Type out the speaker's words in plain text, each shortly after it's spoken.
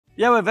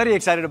Yeah, we're very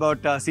excited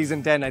about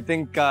season 10. I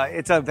think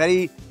it's a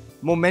very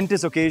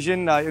momentous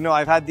occasion.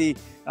 I've had the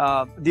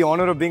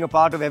honor of being a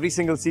part of every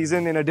single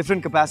season in a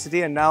different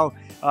capacity, and now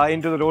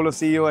into the role of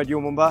CEO at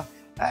Mumba.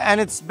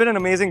 And it's been an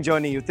amazing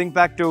journey. You think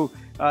back to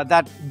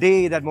that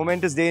day, that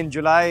momentous day in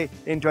July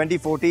in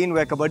 2014,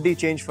 where Kabaddi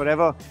changed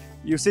forever.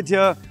 You sit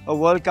here a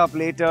World Cup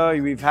later,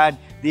 we've had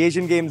the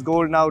Asian Games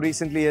gold now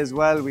recently as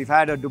well. We've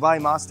had a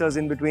Dubai Masters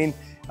in between.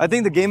 I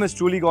think the game has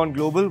truly gone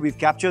global. We've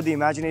captured the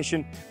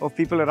imagination of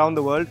people around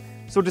the world.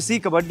 So to see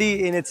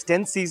Kabaddi in its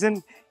 10th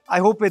season, I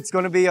hope it's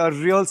going to be a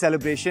real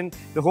celebration.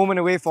 The home and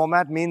away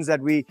format means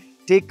that we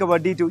take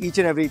Kabaddi to each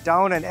and every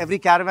town, and every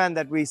caravan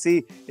that we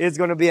see is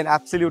going to be an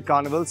absolute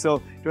carnival.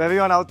 So to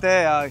everyone out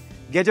there,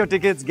 get your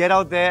tickets, get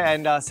out there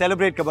and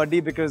celebrate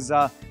Kabaddi, because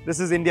this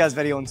is India's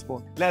very own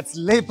sport. Let's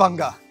lay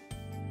panga.